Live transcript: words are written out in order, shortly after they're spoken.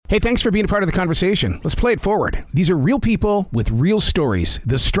Hey, thanks for being a part of the conversation. Let's play it forward. These are real people with real stories.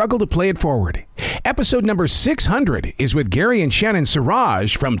 The struggle to play it forward. Episode number 600 is with Gary and Shannon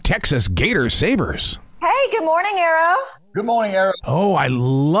Saurage from Texas Gator Savers. Hey, good morning, Arrow. Good morning, Arrow. Oh, I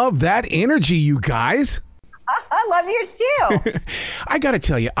love that energy, you guys. I love yours too. I got to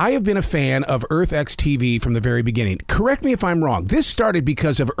tell you, I have been a fan of EarthxTV from the very beginning. Correct me if I'm wrong. This started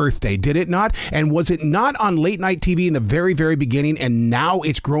because of Earth Day, did it not? And was it not on late night TV in the very, very beginning, and now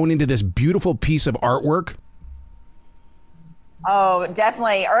it's grown into this beautiful piece of artwork? Oh,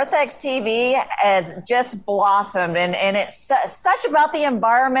 definitely. EarthxTV has just blossomed, and it's such about the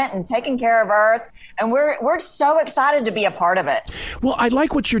environment and taking care of Earth, and we're so excited to be a part of it. Well, I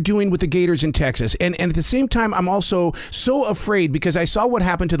like what you're doing with the Gators in Texas, and at the same time, I'm also so afraid because I saw what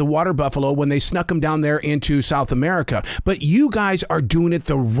happened to the water buffalo when they snuck them down there into South America, but you guys are doing it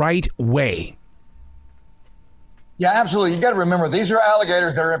the right way. Yeah, absolutely. You got to remember, these are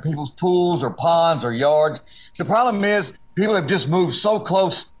alligators that are in people's pools or ponds or yards. The problem is people have just moved so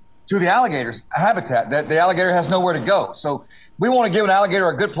close to the alligator's habitat that the alligator has nowhere to go. So we want to give an alligator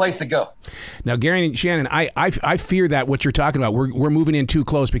a good place to go. Now, Gary and Shannon, I fear that what you're talking about, we're moving in too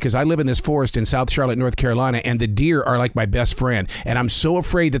close because I live in this forest in South Charlotte, North Carolina, and the deer are like my best friend. And I'm so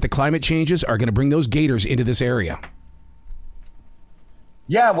afraid that the climate changes are going to bring those gators into this area.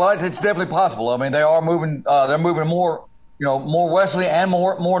 Yeah, well, it's definitely possible. I mean, they are moving. They're moving more, more westerly and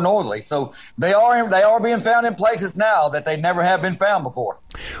more northerly. So they are being found in places now that they never have been found before.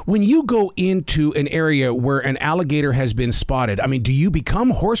 When you go into an area where an alligator has been spotted, I mean, do you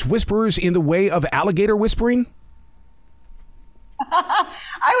become horse whisperers in the way of alligator whispering?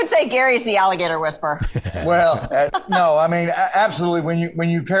 I would say Gary's the alligator whisperer. Well, no, I mean, absolutely. When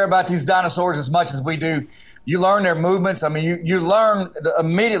you care about these dinosaurs as much as we do, you learn their movements. I mean, you learn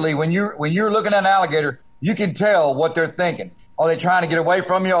immediately when you're looking at an alligator, you can tell what they're thinking. Are they trying to get away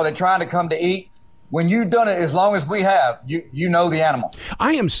from you? Are they trying to come to eat? When you've done it as long as we have, you know the animal.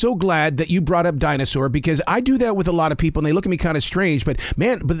 I am so glad that you brought up dinosaur because I do that with a lot of people and they look at me kind of strange. But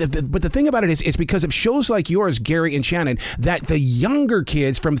man, but the thing about it is it's because of shows like yours, Gary and Shannon, that the younger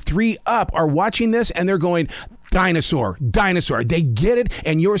kids from 3 up are watching this and they're going, dinosaur, dinosaur. They get it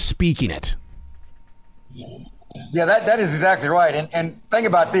and you're speaking it. Yeah, that is exactly right. And think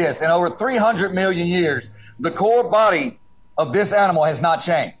about this. In over 300 million years, the core body of this animal has not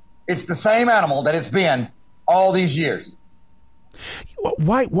changed. It's the same animal that it's been all these years.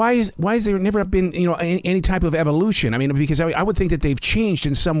 Why is there never been any type of evolution? I mean, because I would think that they've changed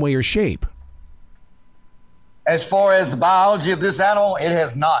in some way or shape. As far as the biology of this animal, it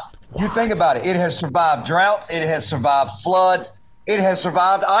has not. What? You think about it. It has survived droughts. It has survived floods. It has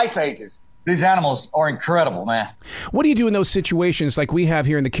survived ice ages. These animals are incredible, man. What do you do in those situations like we have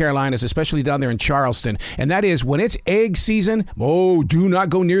here in the Carolinas, especially down there in Charleston? And that is when it's egg season, do not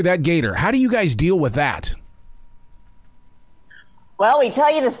go near that gator. How do you guys deal with that? Well, we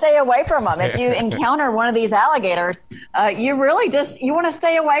tell you to stay away from them. If you encounter one of these alligators, you really you want to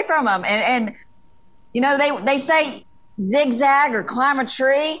stay away from them. And they say zigzag or climb a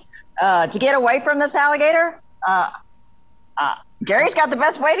tree to get away from this alligator. Gary's got the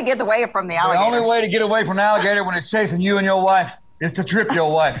best way to get away from the alligator. The only way to get away from an alligator when it's chasing you and your wife is to trip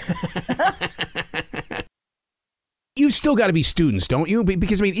your wife. You've still got to be students, don't you?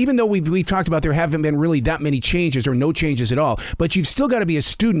 Because, I mean, even though we've talked about there haven't been really that many changes or no changes at all, but you've still got to be a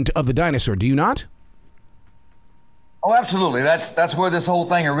student of the dinosaur, do you not? Oh, absolutely. That's where this whole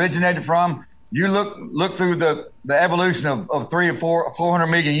thing originated from. You look through the evolution of 300 to 400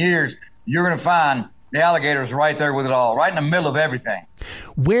 million years, you're going to find the alligator's right there with it all, right in the middle of everything.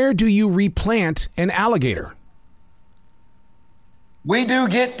 Where do you replant an alligator? We do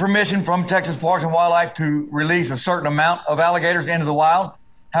get permission from Texas Parks and Wildlife to release a certain amount of alligators into the wild.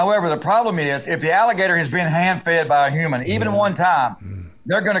 However, the problem is if the alligator has been hand-fed by a human, even one time,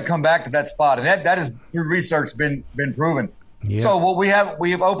 they're going to come back to that spot. And that is through research been proven. Yeah. So what we have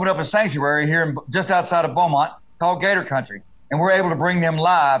opened up a sanctuary here just outside of Beaumont called Gator Country. And we're able to bring them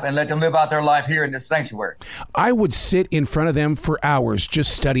live and let them live out their life here in this sanctuary. I would sit in front of them for hours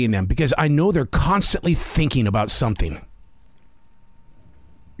just studying them because I know they're constantly thinking about something.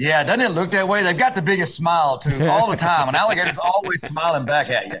 Yeah, doesn't it look that way? They've got the biggest smile, too, all the time. An alligator's always smiling back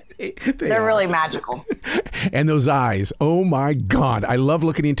at you. They're really magical. And those eyes. Oh, my God. I love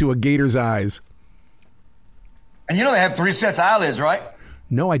looking into a gator's eyes. And they have 3 sets of eyelids, right?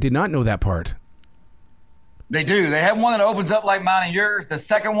 No, I did not know that part. They do. They have one that opens up like mine and yours. The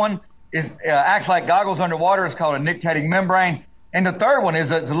second one acts like goggles underwater. It's called a nictitating membrane. And the third one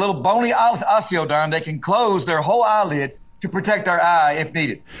is a little bony osteoderm. They can close their whole eyelid to protect our eye if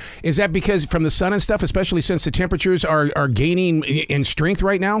needed. Is that because from the sun and stuff, especially since the temperatures are gaining in strength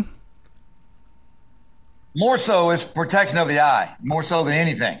right now? More so is protection of the eye, more so than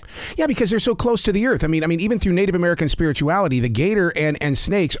anything. Yeah, because they're so close to the earth. I mean, even through Native American spirituality, the gator and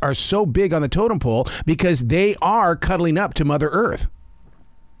snakes are so big on the totem pole because they are cuddling up to Mother Earth.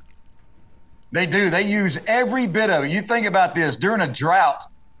 They do. They use every bit of it. You think about this. During a drought,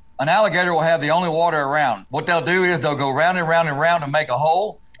 an alligator will have the only water around. What they'll do is they'll go round and round and round to make a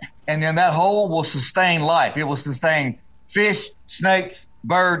hole, and then that hole will sustain life. It will sustain fish, snakes,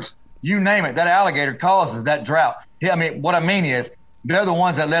 birds, you name it. That alligator causes that drought. I mean, what I mean is they're the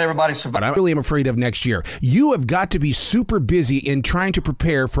ones that let everybody survive. But I really am afraid of next year. You have got to be super busy in trying to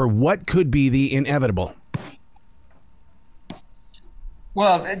prepare for what could be the inevitable.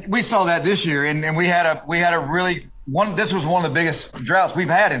 Well, we saw that this year, and we had a really one. This was one of the biggest droughts we've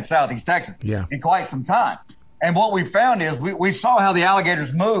had in Southeast Texas in quite some time. And what we found is we saw how the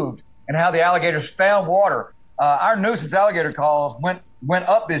alligators moved and how the alligators found water. Our nuisance alligator calls went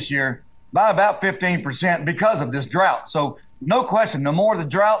up this year by about 15% because of this drought. So no question, the more the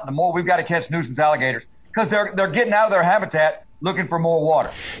drought, the more we've got to catch nuisance alligators because they're getting out of their habitat looking for more water.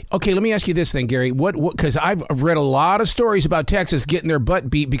 Okay, let me ask you this then, Gary. What? Because I've read a lot of stories about Texas getting their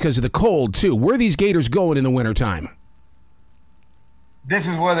butt beat because of the cold too. Where are these gators going in the wintertime? This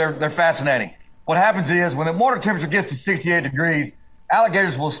is where they're fascinating. What happens is when the water temperature gets to 68 degrees,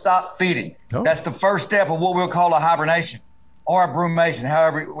 alligators will stop feeding. Oh. That's the first step of what we'll call a hibernation or a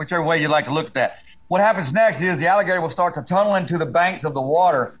brumation, whichever way you like to look at that. What happens next is the alligator will start to tunnel into the banks of the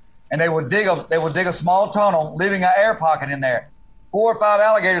water, and they will dig a small tunnel, leaving an air pocket in there. 4 or 5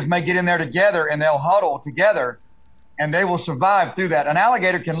 alligators may get in there together, and they'll huddle together, and they will survive through that. An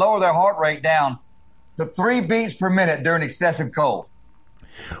alligator can lower their heart rate down to 3 beats per minute during excessive cold.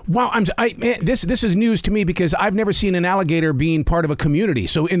 Wow, this is news to me because I've never seen an alligator being part of a community.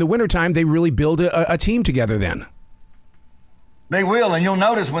 So in the wintertime, they really build a team together then. They will, and you'll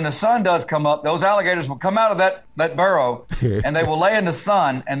notice when the sun does come up, those alligators will come out of that burrow, and they will lay in the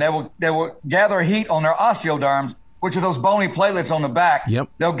sun, and they will gather heat on their osteoderms, which are those bony platelets on the back. Yep.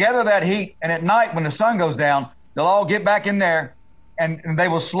 They'll gather that heat, and at night when the sun goes down, they'll all get back in there, and they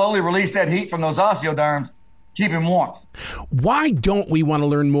will slowly release that heat from those osteoderms, keeping warmth. Why don't we want to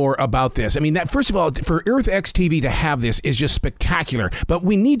learn more about this? I mean, that first of all, for EarthxTV to have this is just spectacular, but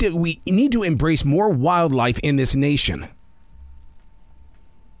we need to embrace more wildlife in this nation.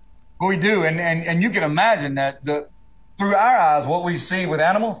 Well, we do, and you can imagine that through our eyes, what we see with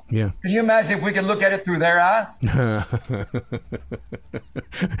animals. Yeah. Can you imagine if we could look at it through their eyes?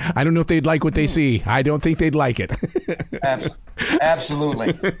 I don't know if they'd like what they see. I don't think they'd like it.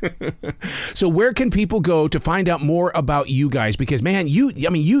 Absolutely. So where can people go to find out more about you guys? Because man,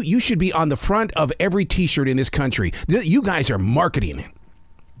 you should be on the front of every T-shirt in this country. You guys are marketing.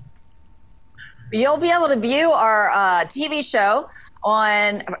 You'll be able to view our TV show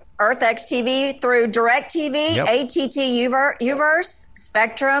on EarthxTV through DirecTV, yep. ATT Uverse,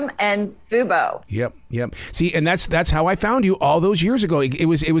 Spectrum, and Fubo. Yep. See, and that's how I found you all those years ago. It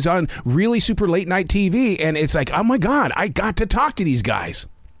was on really super late night TV, and it's like, oh my God, I got to talk to these guys.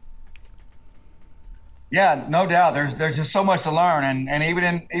 Yeah, no doubt. There's just so much to learn, and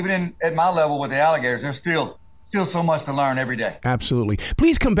even at my level with the alligators, there's still so much to learn every day. Absolutely.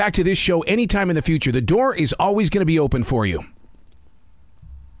 Please come back to this show anytime in the future. The door is always going to be open for you.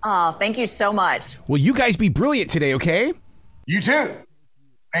 Oh, thank you so much. Well, you guys be brilliant today, okay? You too.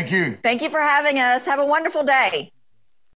 Thank you. Thank you for having us. Have a wonderful day.